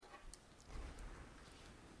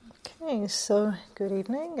Okay, so good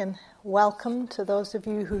evening and welcome to those of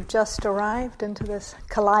you who've just arrived into this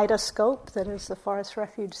kaleidoscope that is the Forest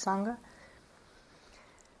Refuge Sangha.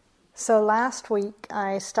 So last week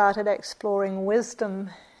I started exploring wisdom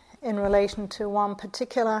in relation to one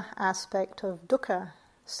particular aspect of dukkha,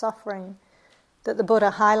 suffering, that the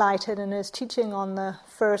Buddha highlighted in his teaching on the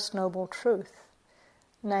First Noble Truth,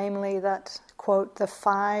 namely that, quote, the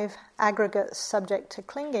 5 aggregates subject to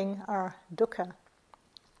clinging are dukkha.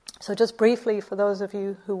 So just briefly, for those of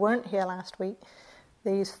you who weren't here last week,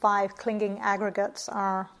 these 5 clinging aggregates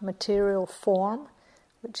are material form,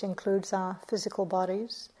 which includes our physical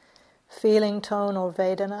bodies, feeling tone or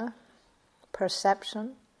vedana,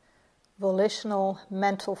 perception, volitional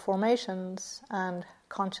mental formations, and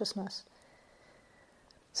consciousness.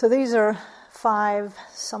 So these are 5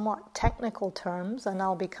 somewhat technical terms, and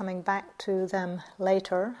I'll be coming back to them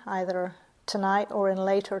later, either tonight or in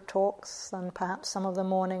later talks and perhaps some of the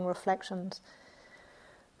morning reflections.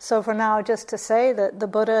 So for now, just to say that the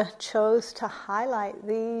Buddha chose to highlight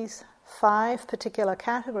these 5 particular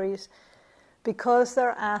categories because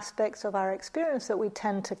they're aspects of our experience that we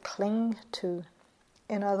tend to cling to.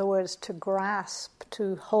 In other words, to grasp,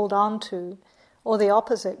 to hold on to, or the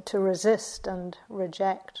opposite, to resist and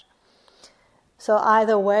reject. So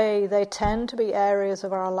either way, they tend to be areas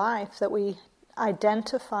of our life that we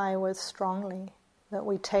identify with strongly, that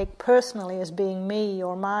we take personally as being me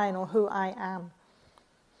or mine or who I am.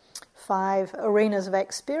 5 arenas of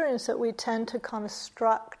experience that we tend to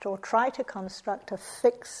construct or try to construct a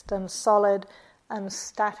fixed and solid and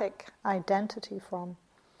static identity from,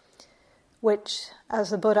 which, as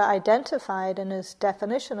the Buddha identified in his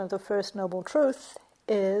definition of the First Noble Truth,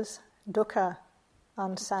 is dukkha,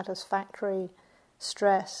 unsatisfactory,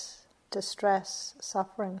 stress, distress,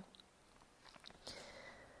 suffering.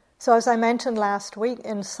 So as I mentioned last week,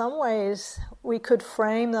 in some ways we could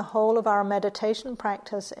frame the whole of our meditation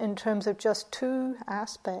practice in terms of just 2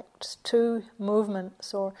 aspects, 2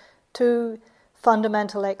 movements, or 2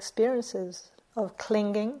 fundamental experiences of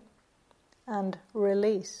clinging and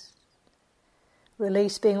release.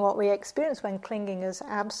 Release being what we experience when clinging is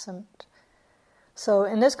absent. So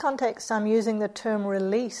in this context, I'm using the term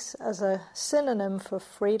release as a synonym for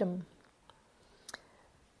freedom.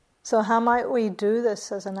 So how might we do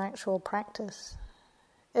this as an actual practice?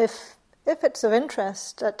 If it's of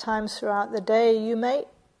interest at times throughout the day, you may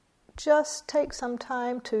just take some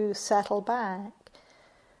time to settle back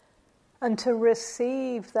and to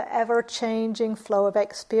receive the ever-changing flow of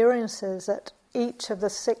experiences at each of the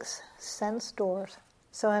 6 sense doors.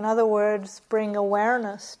 So in other words, bring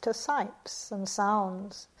awareness to sights and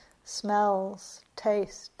sounds, smells,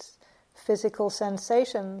 tastes, physical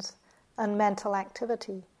sensations, and mental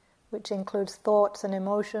activity, which includes thoughts and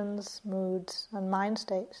emotions, moods, and mind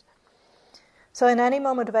states. So in any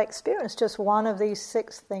moment of experience, just one of these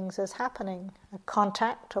 6 things is happening. A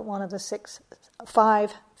contact at one of the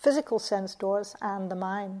 5 physical sense doors and the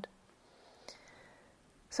mind.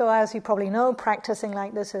 So as you probably know, practicing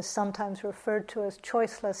like this is sometimes referred to as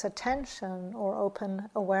choiceless attention or open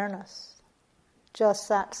awareness. Just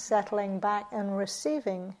that settling back and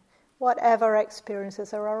receiving whatever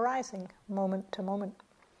experiences are arising moment to moment.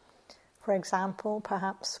 For example,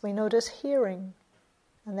 perhaps we notice hearing,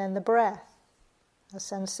 and then the breath, a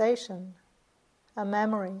sensation, a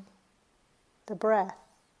memory, the breath,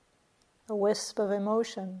 a wisp of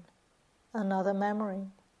emotion, another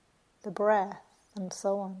memory, the breath, and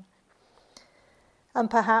so on. And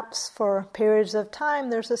perhaps for periods of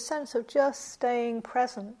time there's a sense of just staying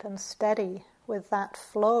present and steady with that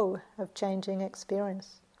flow of changing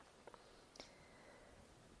experience.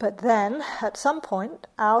 But then, at some point,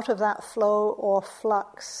 out of that flow or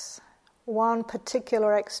flux, one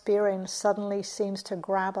particular experience suddenly seems to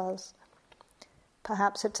grab us.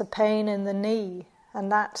 Perhaps it's a pain in the knee,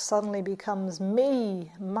 and that suddenly becomes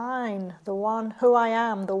me, mine, the one who I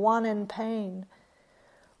am, the one in pain.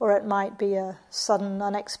 Or it might be a sudden,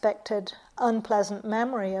 unexpected, unpleasant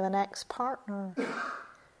memory of an ex-partner.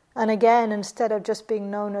 And again, instead of just being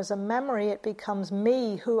known as a memory, it becomes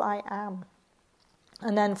me, who I am.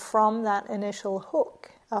 And then from that initial hook,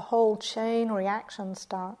 a whole chain reaction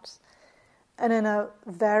starts. And in a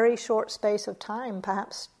very short space of time,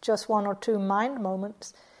 perhaps just 1 or 2 mind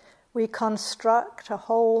moments, we construct a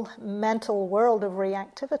whole mental world of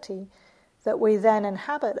reactivity that we then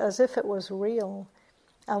inhabit as if it was real.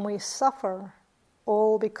 And we suffer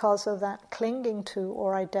all because of that clinging to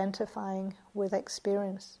or identifying with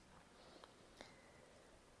experience.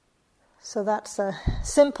 So that's a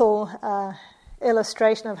simple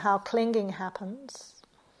illustration of how clinging happens.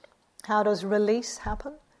 How does release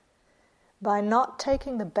happen? By not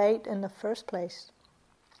taking the bait in the first place.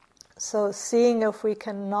 So seeing if we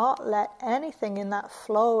cannot let anything in that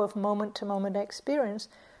flow of moment-to-moment experience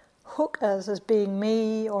hook us as being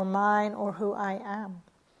me or mine or who I am.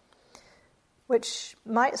 Which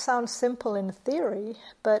might sound simple in theory,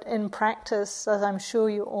 but in practice, as I'm sure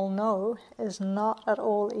you all know, is not at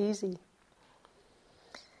all easy.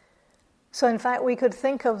 So in fact, we could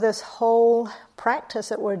think of this whole practice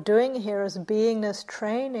that we're doing here as being this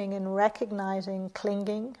training in recognizing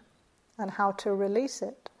clinging and how to release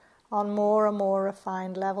it on more and more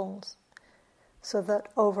refined levels, so that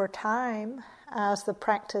over time, as the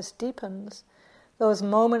practice deepens, those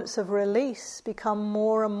moments of release become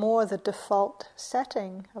more and more the default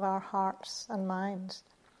setting of our hearts and minds,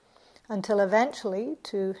 until eventually,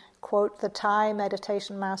 to quote the Thai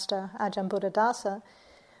meditation master Ajahn Buddhadasa,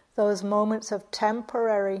 those moments of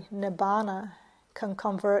temporary nibbana can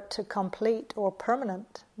convert to complete or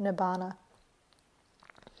permanent nibbana.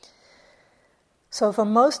 So for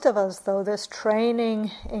most of us, though, this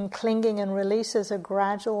training in clinging and release is a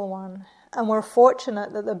gradual one. And we're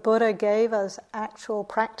fortunate that the Buddha gave us actual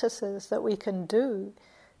practices that we can do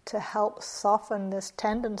to help soften this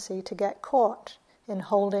tendency to get caught in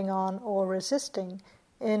holding on or resisting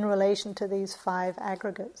in relation to these 5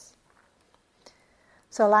 aggregates.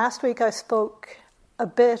 So last week I spoke a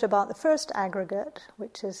bit about the first aggregate,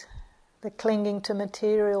 which is the clinging to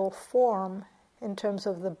material form in terms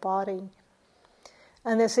of the body.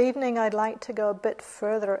 And this evening I'd like to go a bit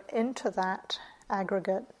further into that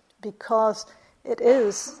aggregate because it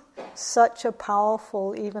is such a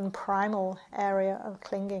powerful, even primal area of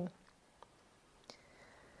clinging.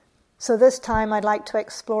 So this time I'd like to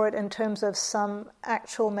explore it in terms of some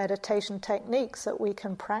actual meditation techniques that we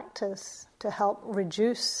can practice to help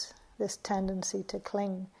reduce this tendency to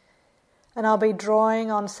cling. And I'll be drawing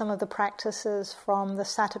on some of the practices from the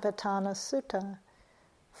Satipatthana Sutta,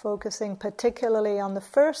 focusing particularly on the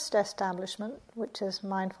first establishment, which is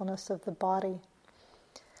mindfulness of the body.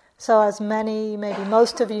 So as many, maybe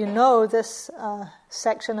most of you know, this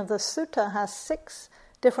section of the sutta has 6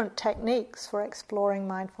 different techniques for exploring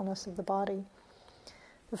mindfulness of the body.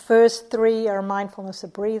 The first 3 are mindfulness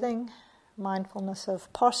of breathing, mindfulness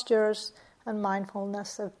of postures, and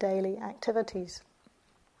mindfulness of daily activities.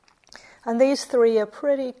 And these 3 are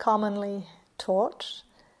pretty commonly taught.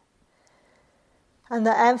 And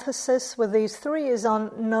the emphasis with these 3 is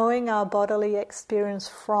on knowing our bodily experience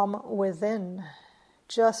from within,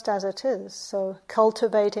 just as it is. So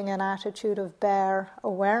cultivating an attitude of bare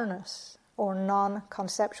awareness or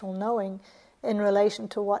non-conceptual knowing in relation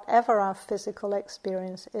to whatever our physical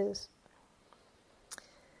experience is.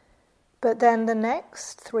 But then the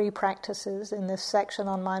next 3 practices in this section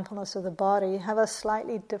on mindfulness of the body have a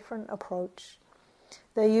slightly different approach.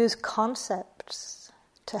 They use concepts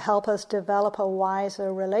to help us develop a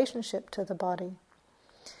wiser relationship to the body.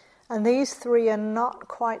 And these 3 are not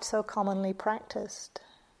quite so commonly practiced.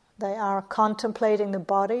 They are contemplating the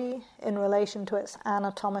body in relation to its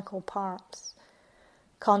anatomical parts,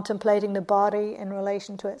 contemplating the body in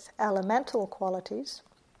relation to its elemental qualities,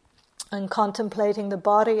 and contemplating the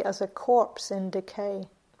body as a corpse in decay.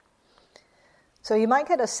 So you might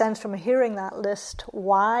get a sense from hearing that list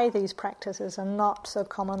why these practices are not so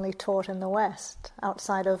commonly taught in the West,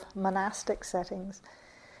 outside of monastic settings.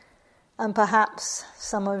 And perhaps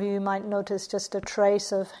some of you might notice just a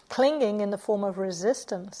trace of clinging in the form of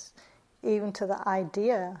resistance, even to the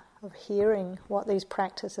idea of hearing what these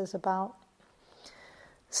practices are about.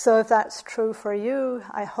 So if that's true for you,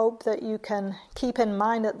 I hope that you can keep in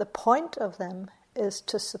mind that the point of them is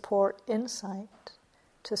to support insight,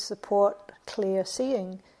 to support clear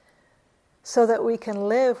seeing, so that we can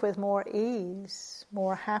live with more ease,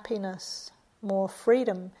 more happiness, more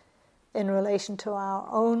freedom in relation to our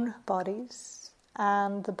own bodies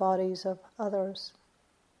and the bodies of others.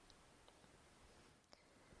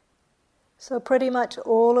 So pretty much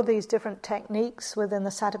all of these different techniques within the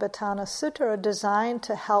Satipatthana Sutta are designed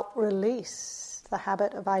to help release the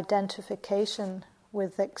habit of identification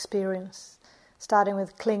with experience, starting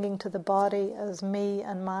with clinging to the body as me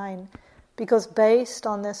and mine. Because based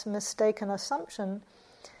on this mistaken assumption,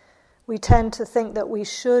 we tend to think that we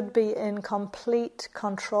should be in complete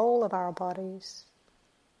control of our bodies.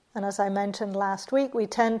 And as I mentioned last week, we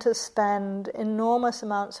tend to spend enormous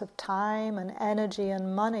amounts of time and energy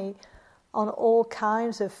and money on all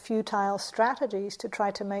kinds of futile strategies to try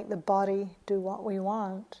to make the body do what we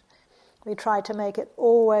want. We try to make it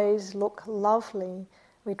always look lovely.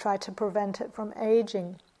 We try to prevent it from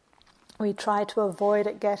aging. We try to avoid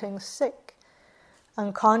it getting sick.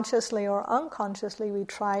 Unconsciously or unconsciously, we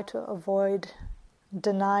try to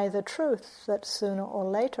deny the truth that sooner or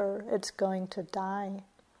later it's going to die.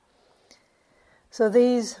 So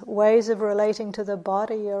these ways of relating to the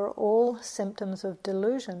body are all symptoms of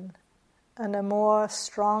delusion. And the more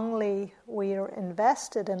strongly we are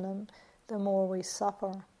invested in them, the more we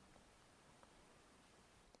suffer.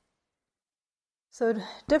 So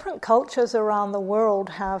different cultures around the world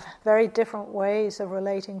have very different ways of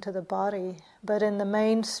relating to the body. But in the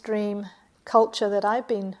mainstream culture that I've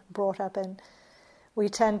been brought up in, we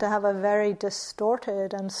tend to have a very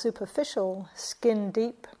distorted and superficial,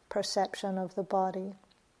 skin-deep perception of the body.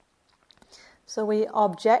 So we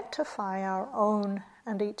objectify our own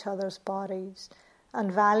and each other's bodies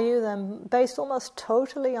and value them based almost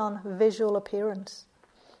totally on visual appearance,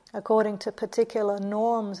 according to particular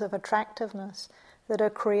norms of attractiveness that are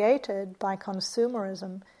created by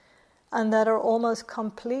consumerism and that are almost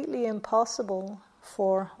completely impossible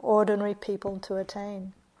for ordinary people to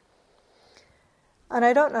attain. And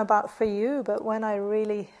I don't know about for you, but when I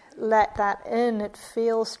really let that in, it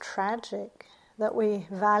feels tragic that we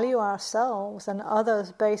value ourselves and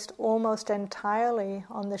others based almost entirely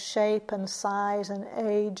on the shape and size and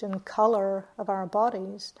age and color of our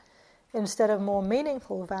bodies, instead of more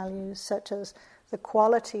meaningful values such as the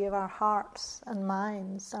quality of our hearts and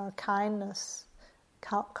minds, our kindness,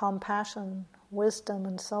 compassion, wisdom,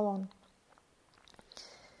 and so on.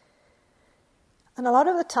 And a lot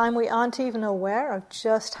of the time we aren't even aware of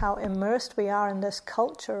just how immersed we are in this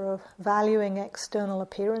culture of valuing external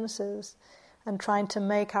appearances and trying to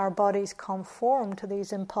make our bodies conform to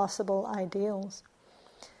these impossible ideals.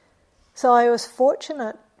 So I was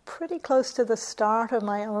fortunate, pretty close to the start of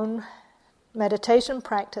my own meditation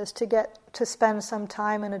practice, to get to spend some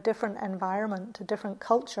time in a different environment, a different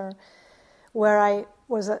culture, where I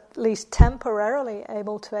was at least temporarily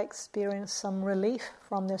able to experience some relief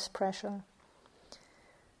from this pressure.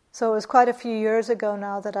 So it was quite a few years ago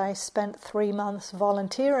now that I spent 3 months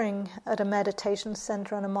volunteering at a meditation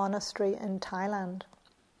center in a monastery in Thailand.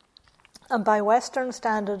 And by Western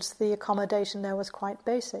standards, the accommodation there was quite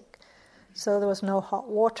basic. So there was no hot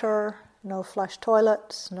water, no flush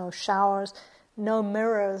toilets, no showers, no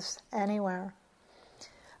mirrors anywhere.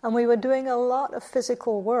 And we were doing a lot of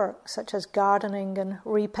physical work, such as gardening and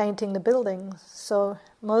repainting the buildings. So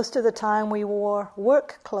most of the time we wore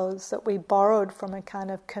work clothes that we borrowed from a kind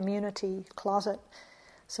of community closet.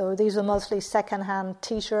 So these were mostly second-hand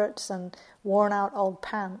t-shirts and worn-out old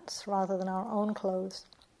pants rather than our own clothes.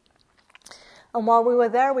 And while we were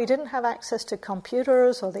there, we didn't have access to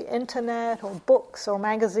computers or the internet or books or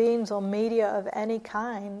magazines or media of any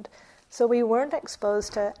kind. So we weren't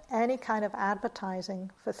exposed to any kind of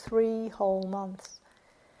advertising for 3 whole months.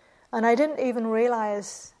 And I didn't even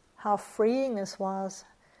realize how freeing this was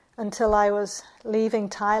until I was leaving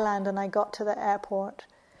Thailand and I got to the airport.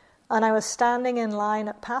 And I was standing in line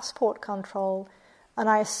at passport control, and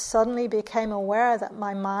I suddenly became aware that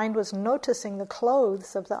my mind was noticing the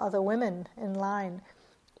clothes of the other women in line,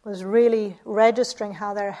 was really registering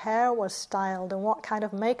how their hair was styled and what kind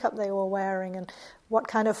of makeup they were wearing and what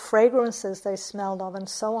kind of fragrances they smelled of, and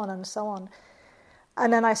so on and so on.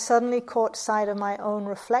 And then I suddenly caught sight of my own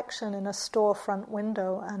reflection in a storefront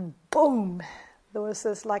window, and boom, there was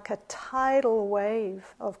this like a tidal wave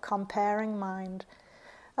of comparing mind.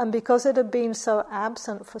 And because it had been so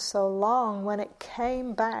absent for so long, when it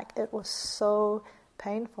came back, it was so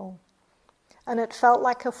painful. And it felt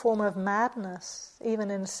like a form of madness, even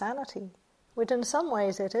insanity, which in some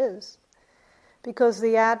ways it is. Because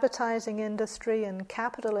the advertising industry and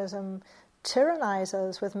capitalism tyrannize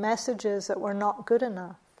us with messages that we're not good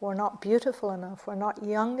enough, we're not beautiful enough, we're not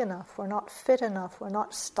young enough, we're not fit enough, we're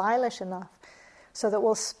not stylish enough, so that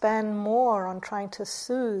we'll spend more on trying to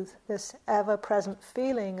soothe this ever-present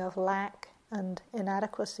feeling of lack and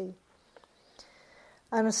inadequacy.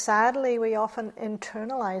 And sadly, we often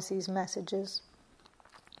internalize these messages.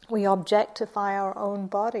 We objectify our own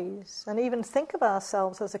bodies and even think of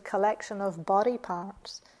ourselves as a collection of body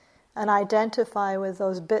parts and identify with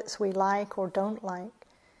those bits we like or don't like.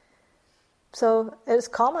 So it's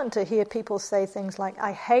common to hear people say things like,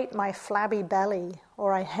 I hate my flabby belly,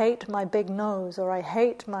 or I hate my big nose, or I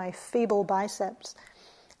hate my feeble biceps,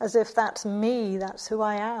 as if that's me, that's who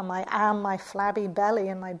I am. I am my flabby belly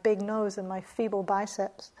and my big nose and my feeble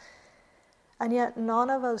biceps. And yet none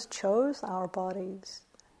of us chose our bodies.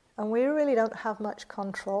 And we really don't have much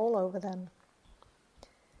control over them.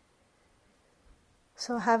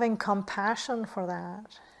 So having compassion for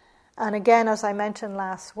that, and again, as I mentioned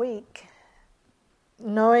last week,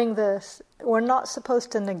 knowing this, we're not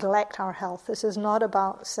supposed to neglect our health. This is not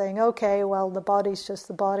about saying, okay, well, the body's just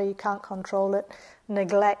the body, you can't control it,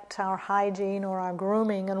 neglect our hygiene or our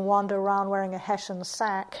grooming and wander around wearing a Hessian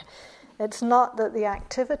sack. It's not that the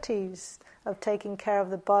activities of taking care of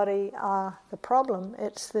the body are the problem.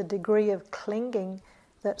 It's the degree of clinging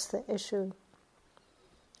that's the issue.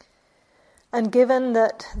 And given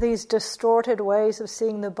that these distorted ways of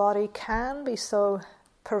seeing the body can be so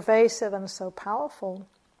pervasive and so powerful,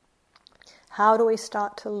 how do we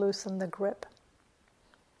start to loosen the grip?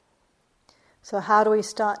 So how do we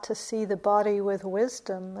start to see the body with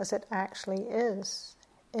wisdom as it actually is?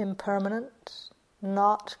 Impermanent,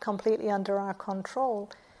 not completely under our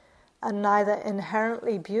control, and neither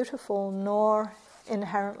inherently beautiful nor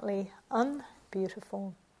inherently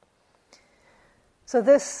unbeautiful. So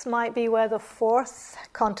this might be where the fourth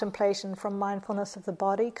contemplation from mindfulness of the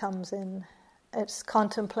body comes in. It's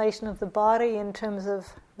contemplation of the body in terms of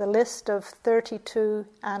the list of 32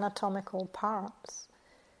 anatomical parts.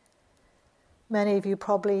 Many of you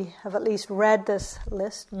probably have at least read this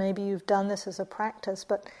list. Maybe you've done this as a practice,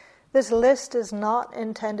 but this list is not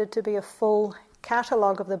intended to be a full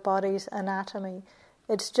catalogue of the body's anatomy.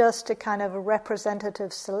 It's just a kind of a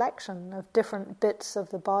representative selection of different bits of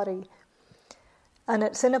the body. And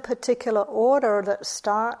it's in a particular order that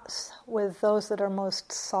starts with those that are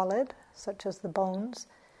most solid, such as the bones,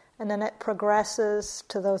 and then it progresses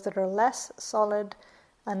to those that are less solid,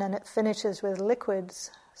 and then it finishes with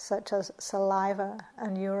liquids, such as saliva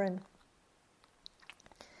and urine.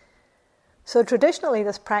 So traditionally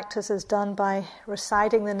this practice is done by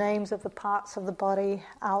reciting the names of the parts of the body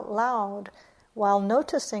out loud while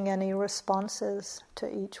noticing any responses to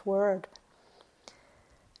each word.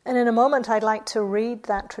 And in a moment I'd like to read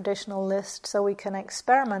that traditional list so we can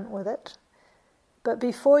experiment with it. But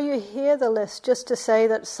before you hear the list, just to say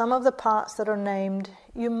that some of the parts that are named,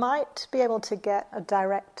 you might be able to get a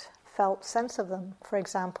direct felt sense of them. For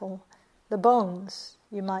example, the bones.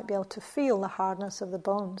 You might be able to feel the hardness of the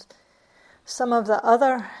bones. Some of the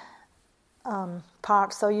other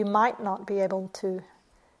parts, though, you might not be able to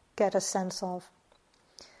get a sense of.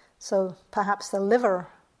 So perhaps the liver.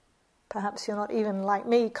 Perhaps you're not even, like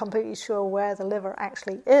me, completely sure where the liver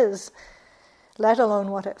actually is, let alone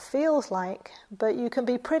what it feels like. But you can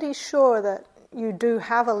be pretty sure that you do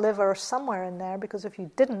have a liver somewhere in there, because if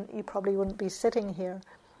you didn't, you probably wouldn't be sitting here.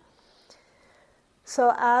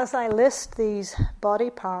 So as I list these body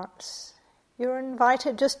parts, you're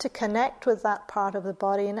invited just to connect with that part of the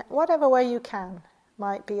body in whatever way you can.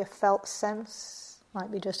 Might be a felt sense,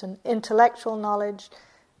 might be just an intellectual knowledge.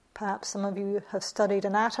 Perhaps some of you have studied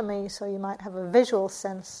anatomy, so you might have a visual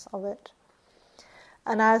sense of it.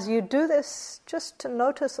 And as you do this, just to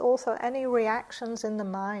notice also any reactions in the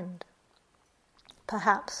mind.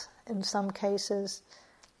 Perhaps, in some cases,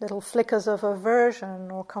 little flickers of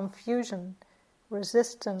aversion or confusion,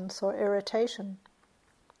 resistance or irritation.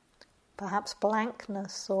 Perhaps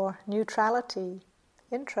blankness or neutrality,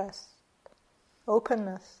 interest,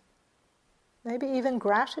 openness, maybe even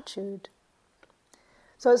gratitude.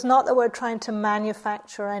 So it's not that we're trying to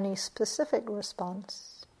manufacture any specific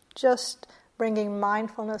response, just bringing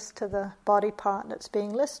mindfulness to the body part that's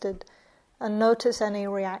being listed and notice any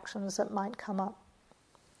reactions that might come up.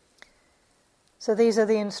 So these are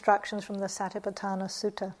the instructions from the Satipatthana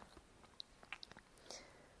Sutta.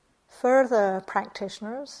 Further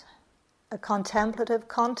practitioners, a contemplative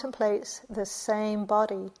contemplates the same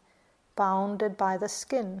body, bounded by the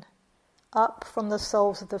skin, up from the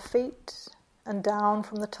soles of the feet and down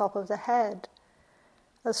from the top of the head,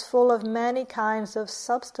 as full of many kinds of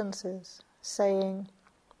substances, saying,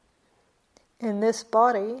 in this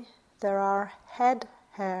body there are head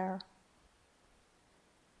hair,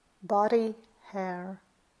 body hair,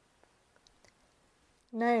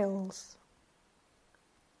 nails,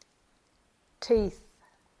 teeth,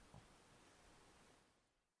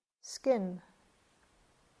 skin,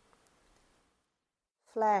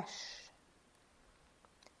 flesh,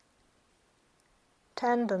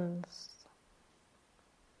 tendons,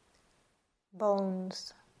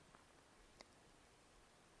 bones,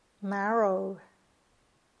 marrow,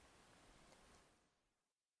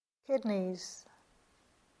 kidneys,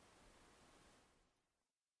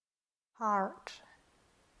 heart,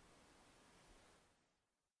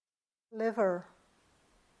 liver,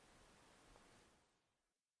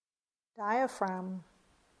 diaphragm,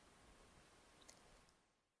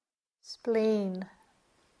 spleen,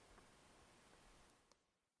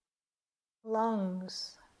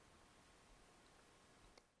 lungs,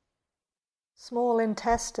 small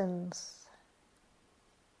intestines,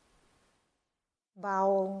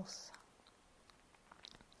 bowels,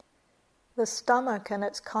 the stomach and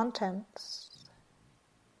its contents,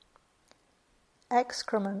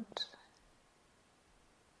 excrement,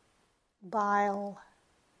 bile,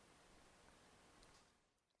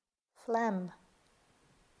 phlegm,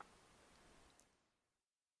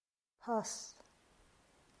 pus,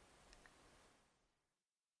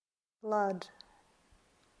 blood,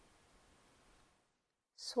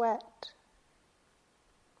 sweat,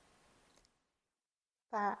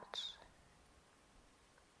 fat,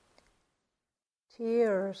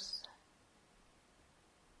 tears,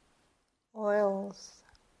 oils,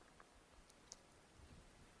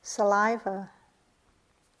 saliva,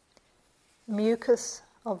 mucus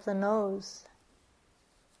of the nose,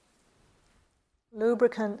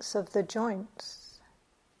 lubricants of the joints,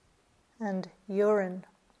 and urine.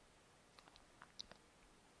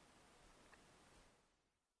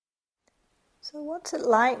 So what's it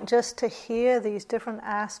like just to hear these different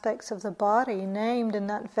aspects of the body named in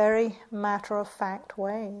that very matter-of-fact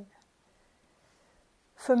way?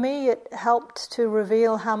 For me, it helped to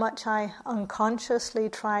reveal how much I unconsciously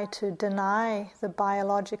try to deny the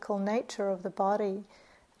biological nature of the body,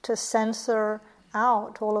 to censor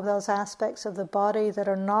out all of those aspects of the body that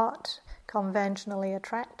are not conventionally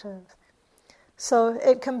attractive. So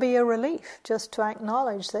it can be a relief just to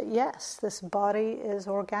acknowledge that yes, this body is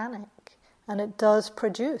organic and it does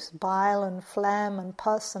produce bile and phlegm and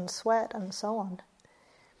pus and sweat and so on.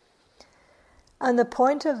 And the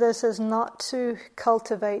point of this is not to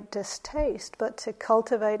cultivate distaste, but to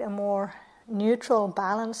cultivate a more neutral,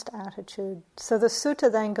 balanced attitude. So the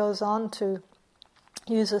sutta then goes on to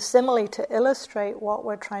use a simile to illustrate what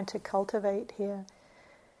we're trying to cultivate here.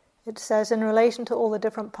 It says, in relation to all the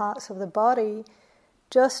different parts of the body,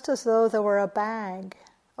 just as though there were a bag,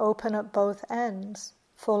 open at both ends,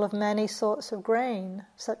 full of many sorts of grain,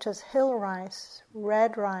 such as hill rice,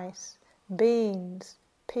 red rice, beans,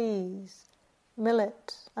 peas,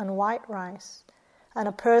 millet, and white rice, and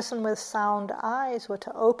a person with sound eyes were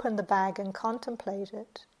to open the bag and contemplate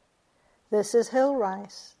it. This is hill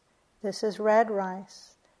rice, this is red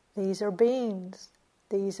rice, these are beans,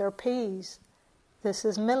 these are peas, this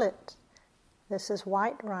is millet, this is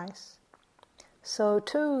white rice. So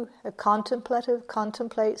too, a contemplative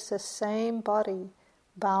contemplates the same body,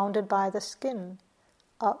 bounded by the skin,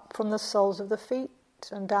 up from the soles of the feet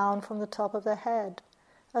and down from the top of the head,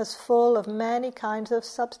 as full of many kinds of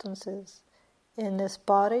substances. In this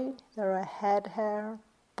body there are head hair,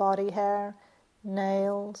 body hair,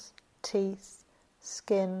 nails, teeth,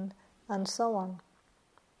 skin, and so on.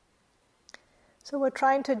 So we're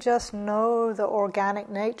trying to just know the organic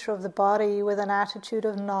nature of the body with an attitude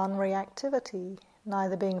of non-reactivity,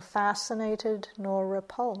 neither being fascinated nor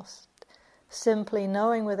repulsed, simply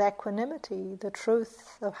knowing with equanimity the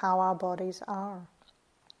truth of how our bodies are.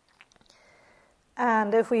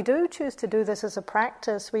 And if we do choose to do this as a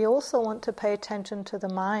practice, we also want to pay attention to the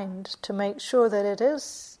mind to make sure that it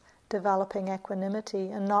is developing equanimity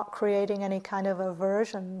and not creating any kind of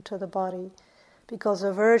aversion to the body, because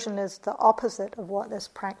aversion is the opposite of what this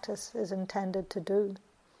practice is intended to do.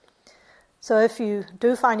 So if you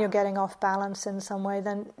do find you're getting off balance in some way,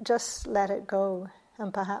 then just let it go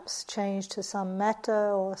and perhaps change to some metta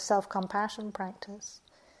or self-compassion practice.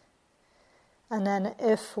 And then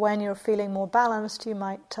if, when you're feeling more balanced, you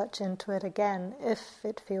might touch into it again if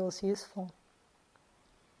it feels useful.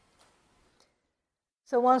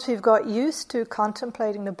 So once we've got used to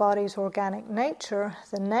contemplating the body's organic nature,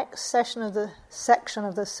 the next section of the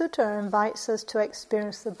sutta invites us to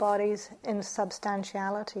experience the body's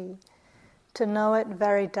insubstantiality, to know it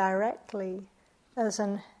very directly as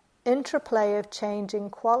an interplay of changing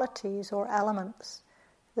qualities or elements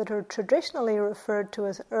that are traditionally referred to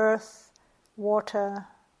as earth, water,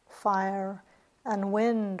 fire, and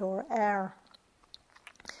wind or air.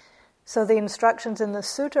 So the instructions in the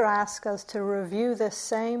sutta ask us to review this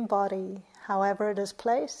same body, however it is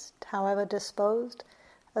placed, however disposed,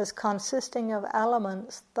 as consisting of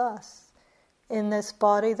elements thus. In this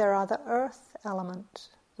body there are the earth element,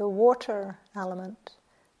 the water element,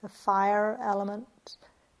 the fire element,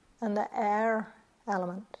 and the air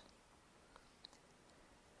element.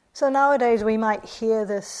 So nowadays we might hear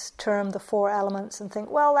this term, the four elements, and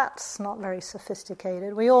think, well, that's not very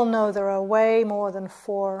sophisticated. We all know there are way more than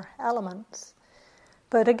four elements.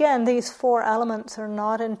 But again, these four elements are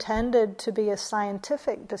not intended to be a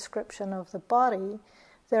scientific description of the body.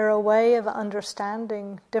 They're a way of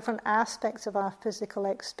understanding different aspects of our physical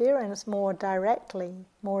experience more directly,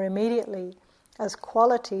 more immediately, as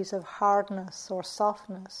qualities of hardness or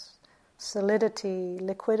softness, solidity,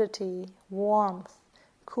 liquidity, warmth,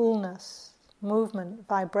 coolness, movement,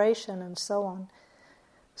 vibration, and so on.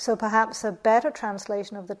 So perhaps a better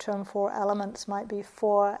translation of the term four elements might be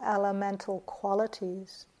four elemental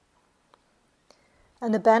qualities.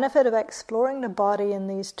 And the benefit of exploring the body in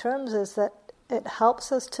these terms is that it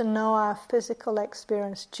helps us to know our physical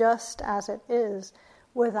experience just as it is,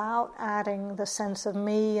 without adding the sense of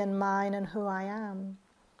me and mine and who I am.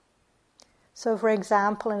 So for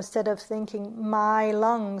example, instead of thinking my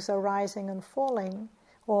lungs are rising and falling,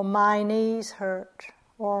 or my knees hurt,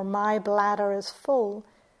 or my bladder is full,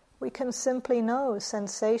 we can simply know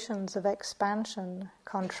sensations of expansion,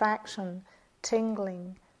 contraction,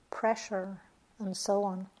 tingling, pressure, and so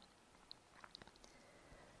on.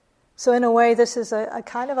 So in a way, this is a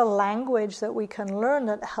kind of a language that we can learn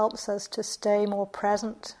that helps us to stay more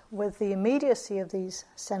present with the immediacy of these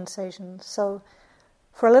sensations. So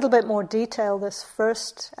for a little bit more detail, this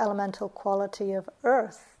first elemental quality of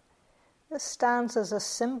earth, this stands as a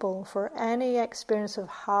symbol for any experience of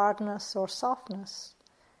hardness or softness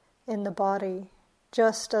in the body,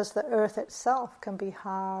 just as the earth itself can be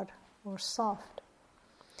hard or soft.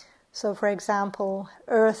 So for example,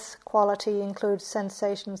 earth quality includes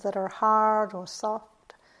sensations that are hard or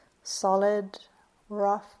soft, solid,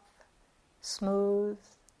 rough, smooth,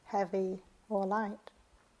 heavy, or light.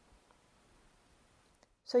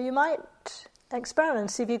 So you might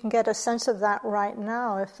experiment, see if you can get a sense of that right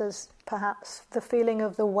now, if there's perhaps the feeling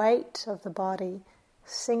of the weight of the body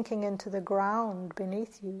sinking into the ground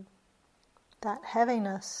beneath you. That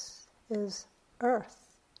heaviness is earth.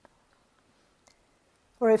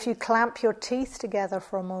 Or if you clamp your teeth together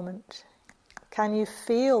for a moment, can you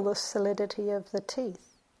feel the solidity of the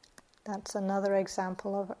teeth? That's another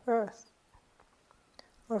example of earth.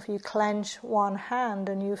 Or if you clench one hand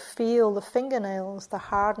and you feel the fingernails, the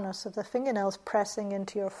hardness of the fingernails pressing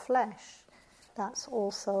into your flesh, that's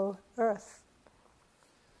also earth.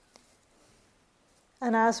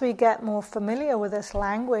 And as we get more familiar with this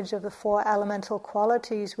language of the four elemental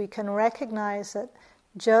qualities, we can recognize that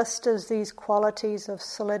just as these qualities of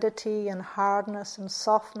solidity and hardness and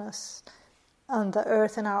softness and the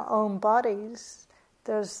earth in our own bodies,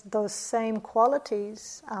 there's those same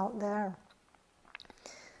qualities out there.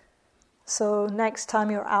 So next time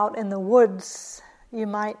you're out in the woods, you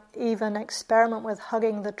might even experiment with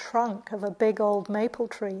hugging the trunk of a big old maple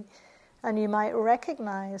tree, and you might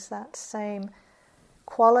recognize that same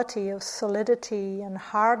quality of solidity and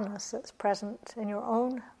hardness that's present in your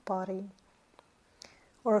own body.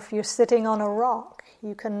 Or if you're sitting on a rock,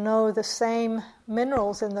 you can know the same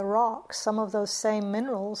minerals in the rock. Some of those same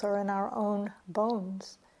minerals are in our own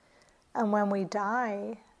bones. And when we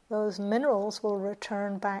die, those minerals will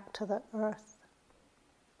return back to the earth.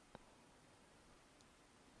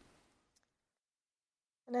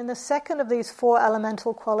 And then the second of these four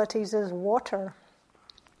elemental qualities is water.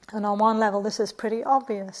 And on one level, this is pretty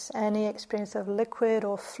obvious. Any experience of liquid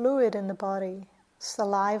or fluid in the body,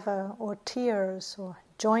 saliva or tears or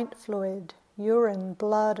joint fluid, urine,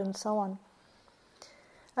 blood, and so on.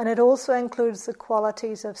 And it also includes the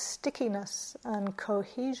qualities of stickiness and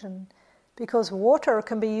cohesion, because water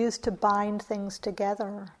can be used to bind things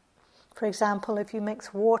together. For example, if you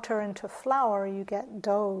mix water into flour, you get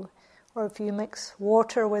dough. Or if you mix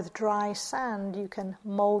water with dry sand, you can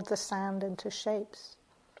mold the sand into shapes.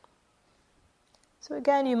 So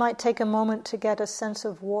again, you might take a moment to get a sense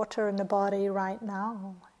of water in the body right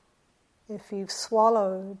now. If you've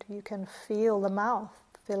swallowed, you can feel the mouth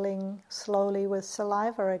filling slowly with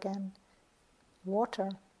saliva again.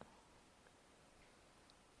 Water.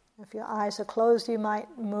 If your eyes are closed, you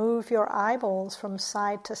might move your eyeballs from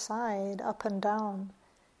side to side, up and down.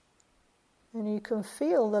 And you can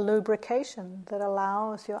feel the lubrication that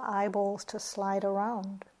allows your eyeballs to slide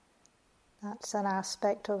around. That's an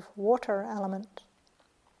aspect of water element.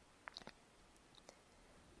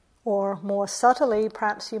 Or more subtly,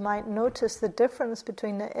 perhaps you might notice the difference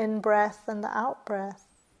between the in-breath and the out-breath,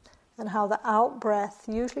 and how the out-breath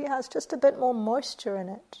usually has just a bit more moisture in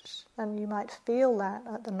it, and you might feel that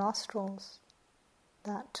at the nostrils.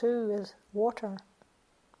 That too is water.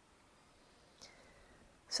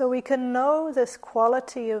 So we can know this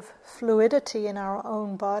quality of fluidity in our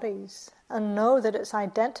own bodies, and know that it's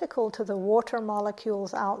identical to the water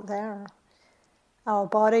molecules out there. Our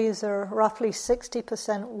bodies are roughly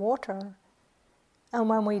 60% water, and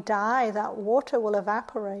when we die, that water will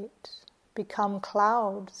evaporate, become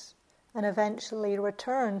clouds, and eventually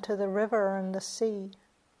return to the river and the sea.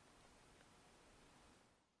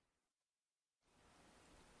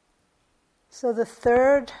 So the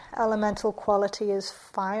third elemental quality is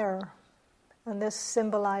fire, and this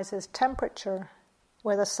symbolizes temperature,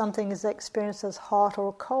 whether something is experienced as hot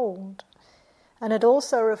or cold. And it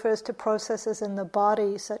also refers to processes in the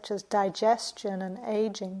body such as digestion and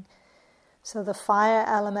aging. So the fire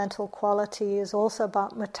elemental quality is also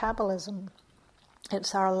about metabolism.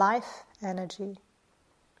 It's our life energy.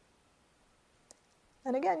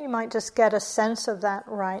 And again, you might just get a sense of that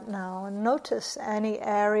right now and notice any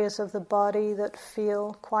areas of the body that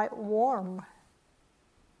feel quite warm.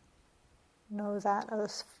 Know that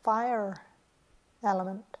as fire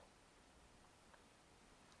element.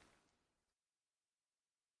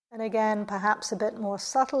 And again, perhaps a bit more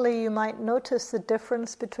subtly, you might notice the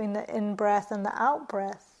difference between the in-breath and the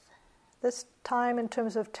out-breath, this time in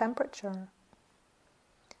terms of temperature.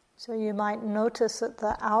 So you might notice that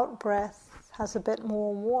the out-breath has a bit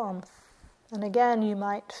more warmth. And again, you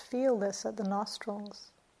might feel this at the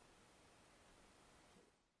nostrils.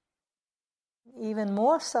 Even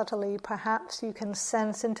more subtly, perhaps you can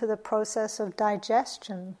sense into the process of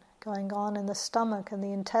digestion going on in the stomach and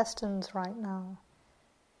the intestines right now.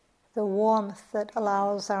 The warmth that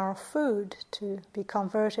allows our food to be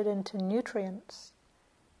converted into nutrients.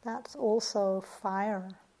 That's also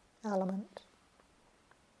fire element.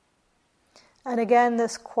 And again,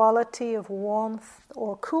 this quality of warmth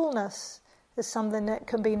or coolness is something that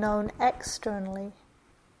can be known externally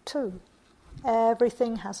too.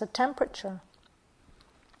 Everything has a temperature.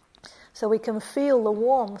 So we can feel the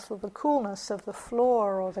warmth or the coolness of the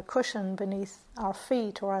floor or the cushion beneath our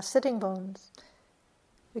feet or our sitting bones.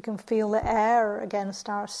 We can feel the air against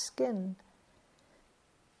our skin.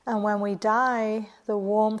 And when we die, the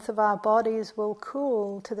warmth of our bodies will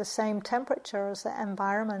cool to the same temperature as the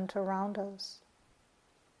environment around us.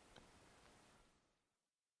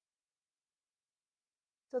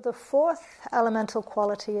 So the fourth elemental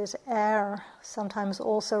quality is air, sometimes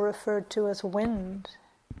also referred to as wind.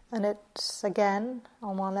 And it's, again,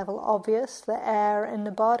 on one level obvious, the air in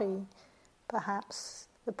the body, perhaps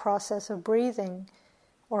the process of breathing,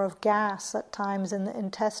 or of gas at times in the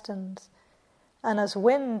intestines. And as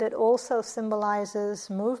wind, it also symbolizes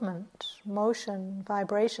movement, motion,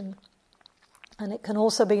 vibration. And it can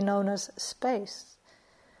also be known as space.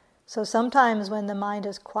 So sometimes when the mind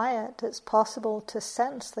is quiet, it's possible to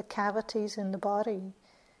sense the cavities in the body,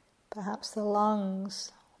 perhaps the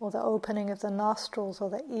lungs, or the opening of the nostrils or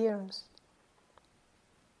the ears.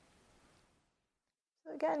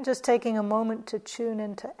 So again, just taking a moment to tune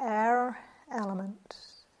into air element.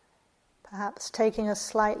 Perhaps taking a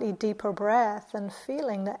slightly deeper breath and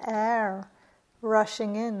feeling the air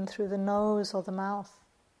rushing in through the nose or the mouth.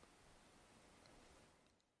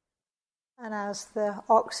 And as the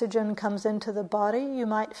oxygen comes into the body, you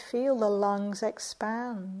might feel the lungs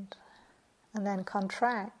expand and then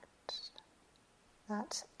contract.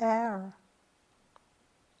 That's air.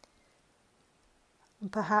 And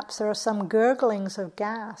perhaps there are some gurglings of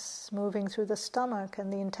gas moving through the stomach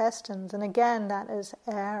and the intestines, and again, that is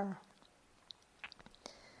air.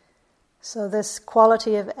 So this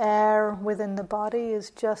quality of air within the body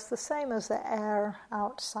is just the same as the air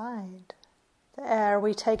outside. The air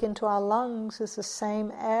we take into our lungs is the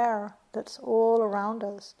same air that's all around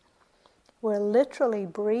us. We're literally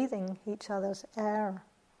breathing each other's air.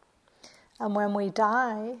 And when we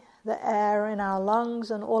die, the air in our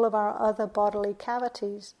lungs and all of our other bodily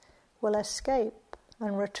cavities will escape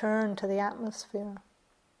and return to the atmosphere.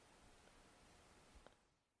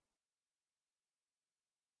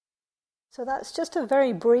 So that's just a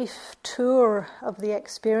very brief tour of the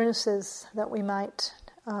experiences that we might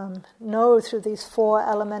know through these four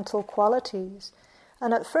elemental qualities.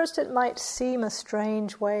 And at first it might seem a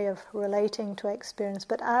strange way of relating to experience,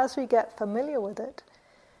 but as we get familiar with it,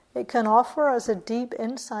 it can offer us a deep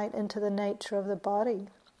insight into the nature of the body.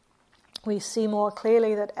 We see more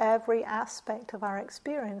clearly that every aspect of our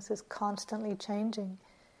experience is constantly changing.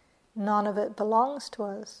 None of it belongs to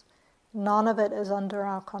us. None of it is under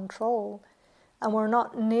our control. And we're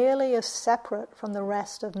not nearly as separate from the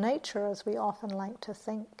rest of nature as we often like to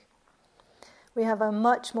think. We have a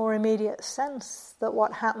much more immediate sense that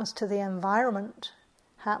what happens to the environment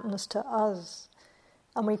happens to us.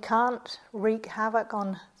 And we can't wreak havoc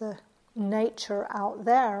on the nature out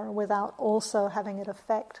there without also having it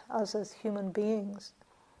affect us as human beings.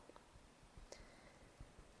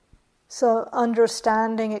 So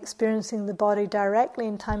understanding, experiencing the body directly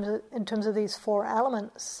in terms of these four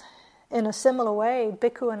elements, in a similar way,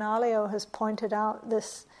 Bhikkhu Analayo has pointed out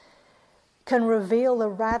this can reveal the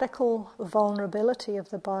radical vulnerability of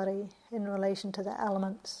the body in relation to the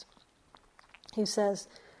elements. He says,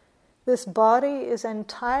 this body is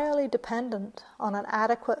entirely dependent on an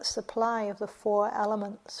adequate supply of the four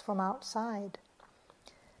elements from outside.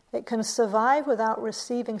 It can survive without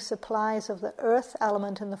receiving supplies of the earth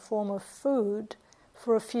element in the form of food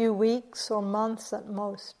for a few weeks or months at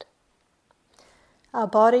most. Our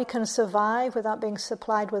body can survive without being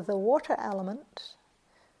supplied with the water element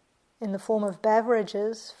in the form of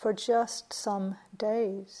beverages for just some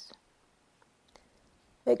days.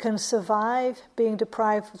 It can survive being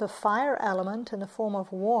deprived of the fire element in the form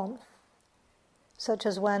of warmth, such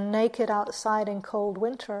as when naked outside in cold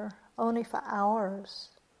winter, only for hours.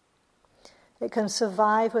 It can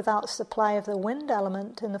survive without supply of the wind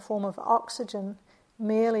element in the form of oxygen,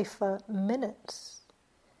 merely for minutes.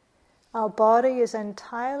 Our body is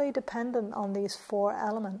entirely dependent on these four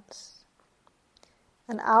elements.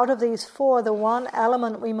 And out of these four, the one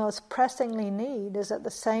element we most pressingly need is at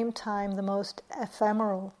the same time the most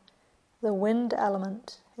ephemeral, the wind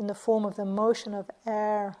element, in the form of the motion of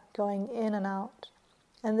air going in and out.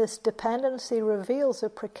 And this dependency reveals the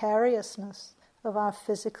precariousness of our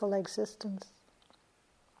physical existence.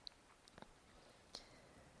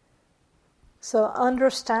 So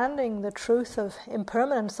understanding the truth of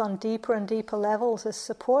impermanence on deeper and deeper levels is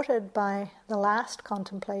supported by the last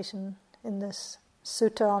contemplation in this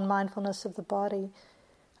Sutta on mindfulness of the body.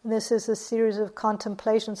 And this is a series of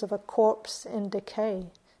contemplations of a corpse in decay.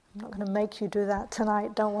 I'm not going to make you do that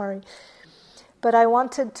tonight, don't worry. But I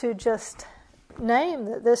wanted to just name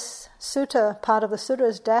that this sutta, part of the sutta,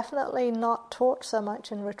 is definitely not taught so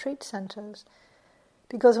much in retreat centers.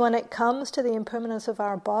 Because when it comes to the impermanence of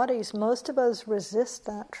our bodies, most of us resist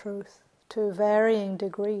that truth to varying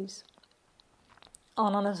degrees.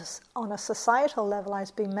 On a societal level,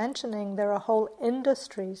 I've been mentioning, there are whole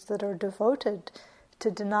industries that are devoted to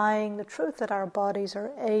denying the truth that our bodies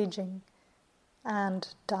are aging and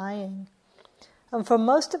dying. And for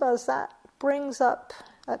most of us, that brings up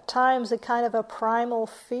at times a kind of a primal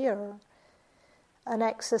fear, an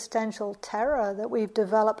existential terror that we've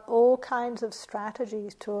developed all kinds of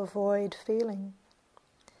strategies to avoid feeling.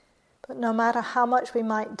 But no matter how much we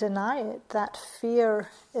might deny it, that fear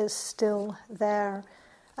is still there.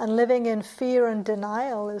 And living in fear and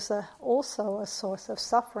denial is also a source of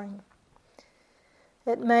suffering.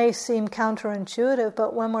 It may seem counterintuitive,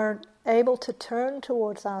 but when we're able to turn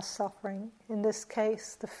towards our suffering, in this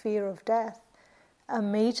case the fear of death,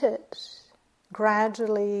 and meet it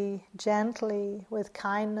gradually, gently, with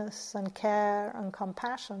kindness and care and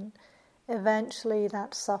compassion, eventually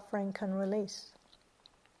that suffering can release.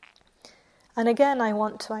 And again, I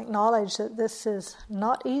want to acknowledge that this is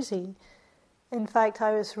not easy. In fact,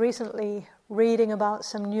 I was recently reading about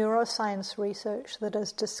some neuroscience research that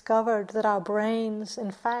has discovered that our brains,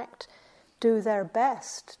 in fact, do their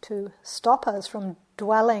best to stop us from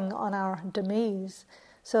dwelling on our demise.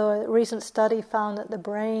 So a recent study found that the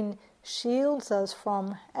brain shields us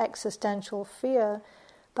from existential fear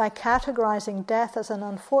by categorizing death as an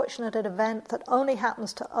unfortunate event that only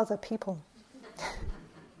happens to other people.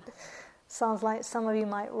 Sounds like some of you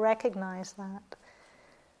might recognize that.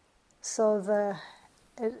 So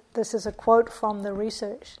this is a quote from the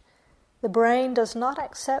research. "The brain does not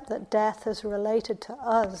accept that death is related to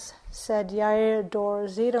us," said Yair Dor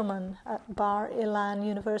Zierman at Bar Ilan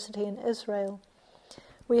University in Israel.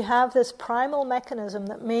 "We have this primal mechanism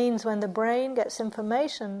that means when the brain gets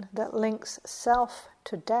information that links self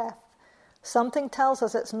to death, something tells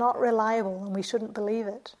us it's not reliable and we shouldn't believe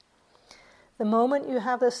it. The moment you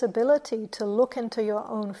have this ability to look into your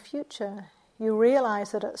own future, you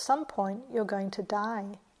realize that at some point you're going to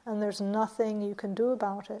die and there's nothing you can do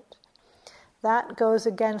about it. That goes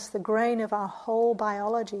against the grain of our whole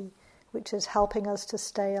biology, which is helping us to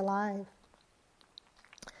stay alive."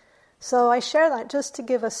 So I share that just to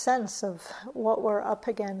give a sense of what we're up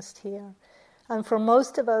against here. And for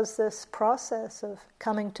most of us, this process of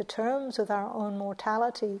coming to terms with our own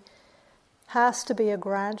mortality has to be a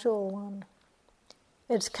gradual one.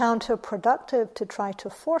 It's counterproductive to try to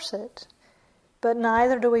force it, but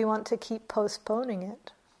neither do we want to keep postponing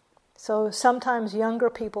it. So sometimes younger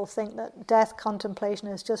people think that death contemplation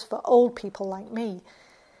is just for old people like me.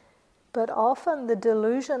 But often the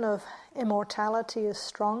delusion of immortality is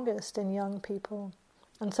strongest in young people.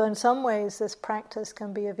 And so in some ways this practice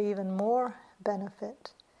can be of even more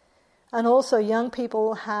benefit. And also young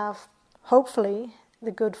people have, hopefully,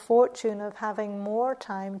 the good fortune of having more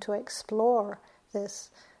time to explore this,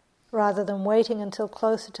 rather than waiting until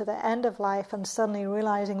closer to the end of life and suddenly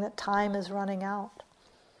realizing that time is running out.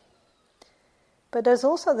 But there's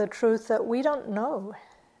also the truth that we don't know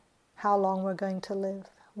how long we're going to live,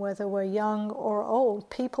 whether we're young or old.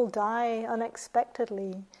 People die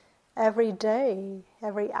unexpectedly every day,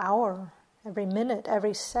 every hour, every minute,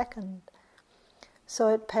 every second. So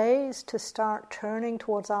it pays to start turning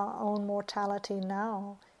towards our own mortality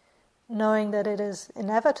now, knowing that it is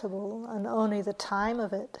inevitable and only the time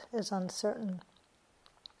of it is uncertain.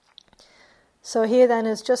 So here then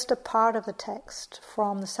is just a part of the text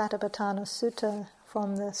from the Satipatthana Sutta,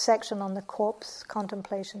 from the section on the corpse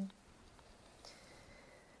contemplation.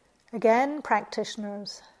 Again,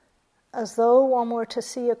 practitioners, as though one were to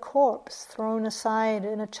see a corpse thrown aside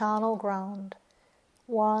in a charnel ground,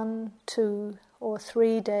 1, 2, or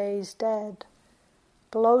 3 days dead,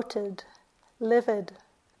 bloated, livid,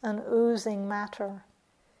 and oozing matter,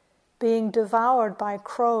 being devoured by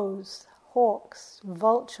crows, hawks,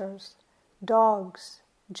 vultures, dogs,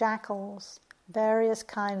 jackals, various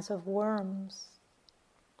kinds of worms.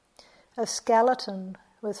 A skeleton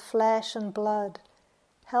with flesh and blood,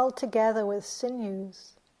 held together with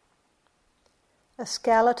sinews. A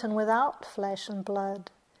skeleton without flesh and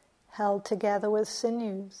blood, held together with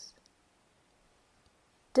sinews.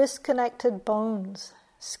 Disconnected bones,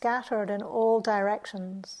 scattered in all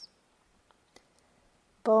directions.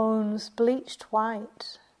 Bones bleached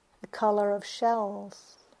white, the color of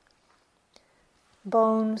shells.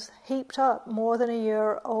 Bones heaped up more than a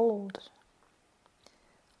year old.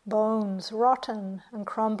 Bones rotten and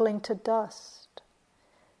crumbling to dust.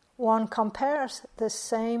 One compares this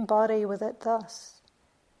same body with it thus.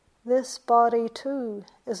 This body too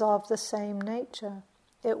is of the same nature.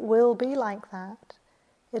 It will be like that.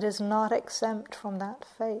 It is not exempt from that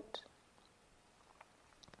fate.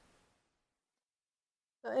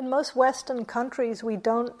 In most Western countries, we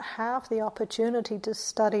don't have the opportunity to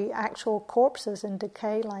study actual corpses in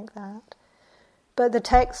decay like that. But the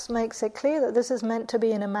text makes it clear that this is meant to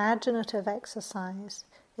be an imaginative exercise.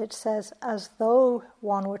 It says, as though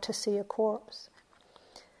one were to see a corpse.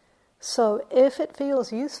 So if it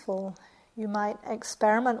feels useful, you might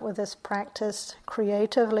experiment with this practice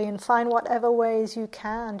creatively and find whatever ways you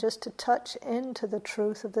can just to touch into the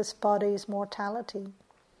truth of this body's mortality.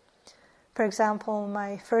 For example,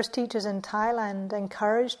 my first teachers in Thailand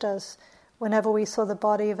encouraged us, whenever we saw the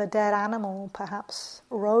body of a dead animal, perhaps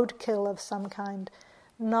roadkill of some kind,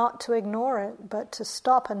 not to ignore it, but to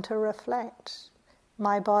stop and to reflect.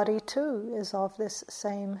 My body too is of this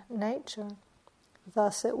same nature.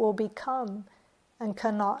 Thus it will become and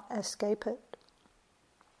cannot escape it.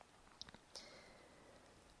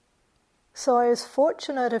 So I was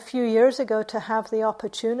fortunate a few years ago to have the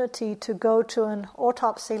opportunity to go to an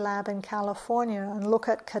autopsy lab in California and look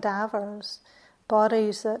at cadavers,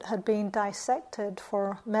 bodies that had been dissected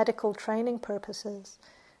for medical training purposes.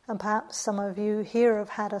 And perhaps some of you here have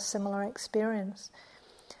had a similar experience.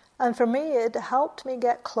 And for me, it helped me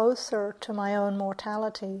get closer to my own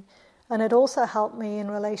mortality. And it also helped me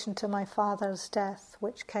in relation to my father's death,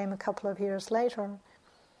 which came a couple of years later.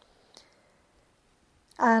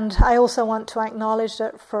 And I also want to acknowledge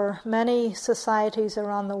that for many societies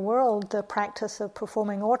around the world, the practice of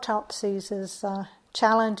performing autopsies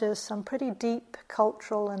challenges some pretty deep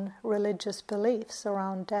cultural and religious beliefs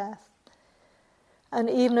around death. And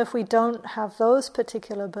even if we don't have those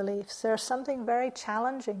particular beliefs, there's something very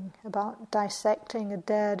challenging about dissecting a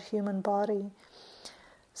dead human body.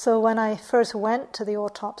 So when I first went to the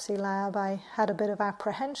autopsy lab, I had a bit of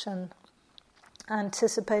apprehension,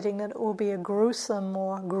 anticipating that it will be a gruesome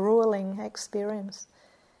or grueling experience.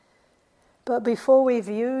 But before we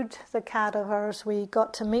viewed the cadavers, we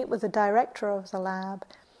got to meet with the director of the lab,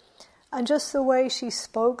 and just the way she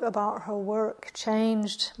spoke about her work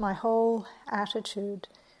changed my whole attitude.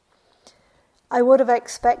 I would have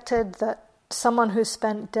expected that someone who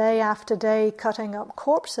spent day after day cutting up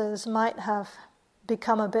corpses might have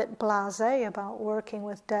become a bit blasé about working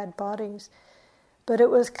with dead bodies. But it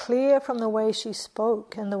was clear from the way she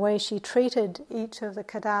spoke and the way she treated each of the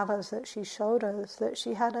cadavers that she showed us that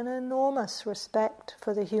she had an enormous respect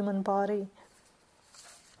for the human body.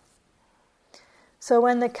 So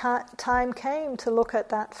when the time came to look at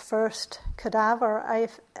that first cadaver, I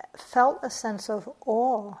felt a sense of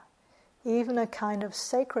awe, even a kind of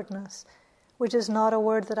sacredness, which is not a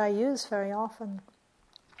word that I use very often.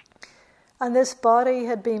 And this body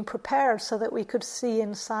had been prepared so that we could see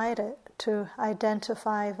inside it, to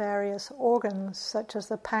identify various organs such as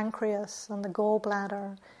the pancreas and the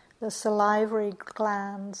gallbladder, the salivary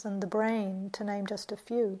glands and the brain, to name just a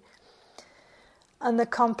few. And the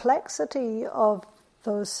complexity of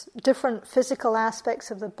those different physical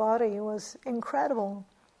aspects of the body was incredible.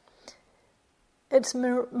 It's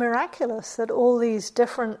miraculous that all these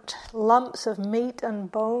different lumps of meat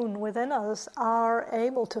and bone within us are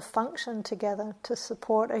able to function together to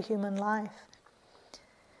support a human life.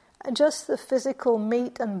 And just the physical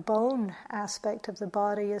meat and bone aspect of the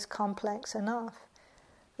body is complex enough.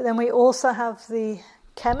 But then we also have the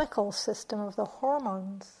chemical system of the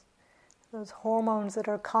hormones, those hormones that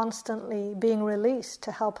are constantly being released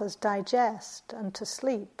to help us digest and to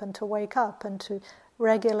sleep and to wake up and to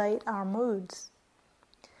regulate our moods.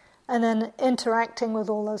 And then interacting with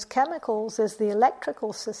all those chemicals is the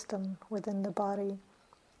electrical system within the body.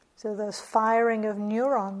 So those firing of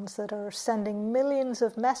neurons that are sending millions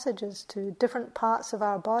of messages to different parts of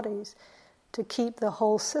our bodies to keep the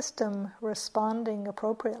whole system responding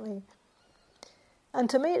appropriately. And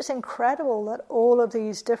to me it's incredible that all of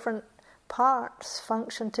these different parts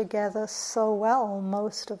function together so well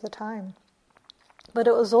most of the time. But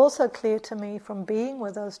it was also clear to me from being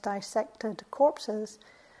with those dissected corpses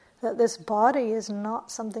that this body is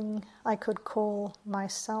not something I could call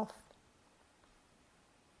myself.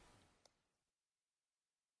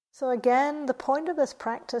 So again, the point of this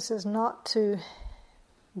practice is not to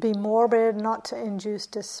be morbid, not to induce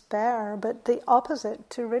despair, but the opposite,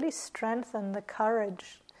 to really strengthen the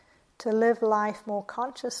courage to live life more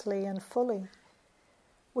consciously and fully.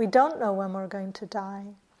 We don't know when we're going to die.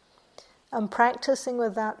 And practicing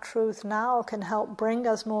with that truth now can help bring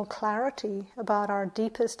us more clarity about our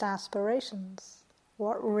deepest aspirations,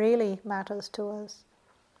 what really matters to us.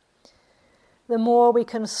 The more we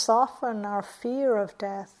can soften our fear of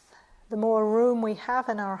death, the more room we have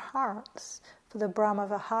in our hearts for the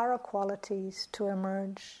Brahmavihara qualities to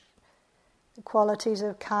emerge. The qualities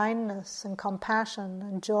of kindness and compassion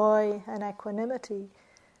and joy and equanimity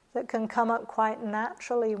that can come up quite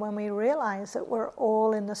naturally when we realize that we're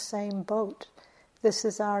all in the same boat. This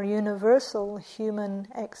is our universal human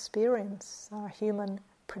experience, our human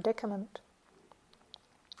predicament.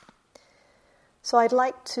 So I'd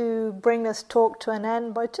like to bring this talk to an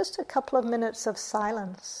end by just a couple of minutes of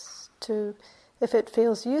silence to, if it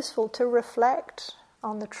feels useful, to reflect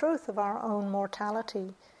on the truth of our own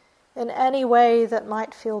mortality in any way that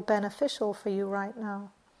might feel beneficial for you right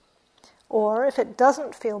now. Or if it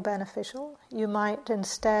doesn't feel beneficial, you might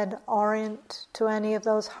instead orient to any of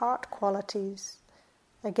those heart qualities,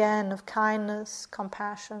 again of kindness,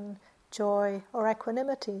 compassion, joy, or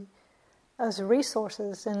equanimity, as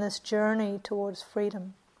resources in this journey towards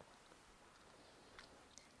freedom.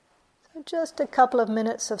 So just a couple of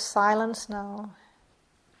minutes of silence now,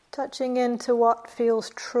 touching into what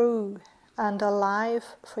feels true and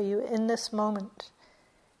alive for you in this moment,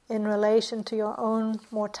 in relation to your own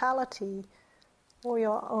mortality or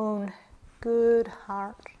your own good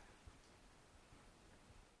heart.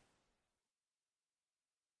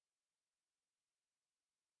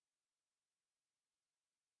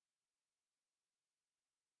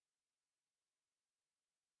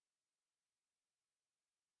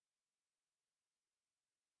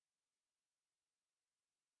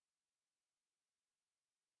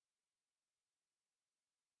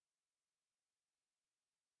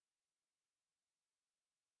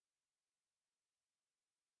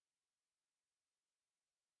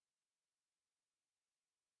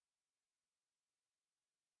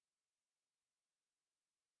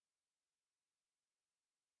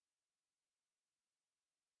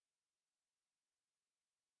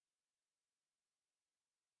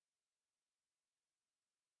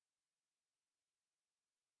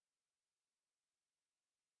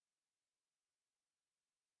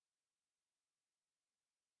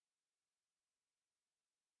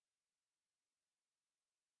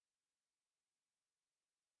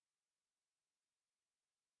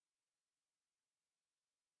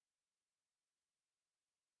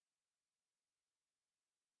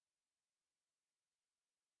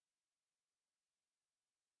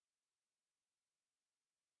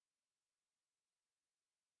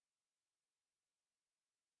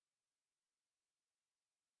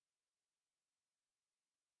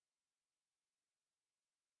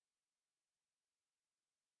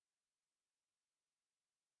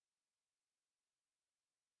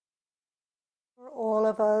 For all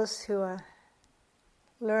of us who are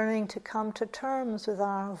learning to come to terms with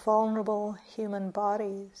our vulnerable human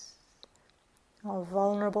bodies, our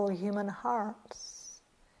vulnerable human hearts,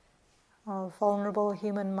 our vulnerable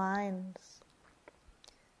human minds,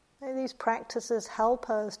 may these practices help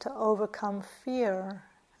us to overcome fear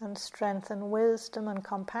and strengthen wisdom and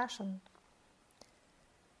compassion,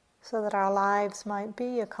 so that our lives might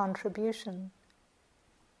be a contribution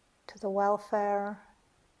to the welfare,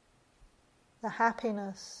 the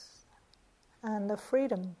happiness, and the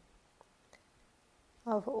freedom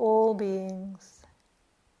of all beings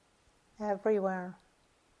everywhere.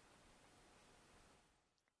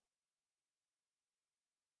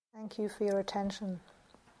 Thank you for your attention.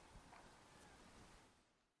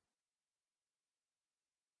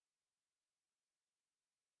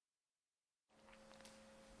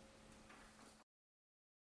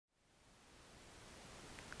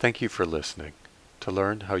 Thank you for listening. To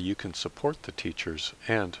learn how you can support the teachers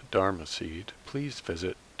and Dharma Seed, please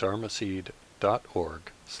visit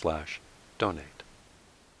dharmaseed.org/donate.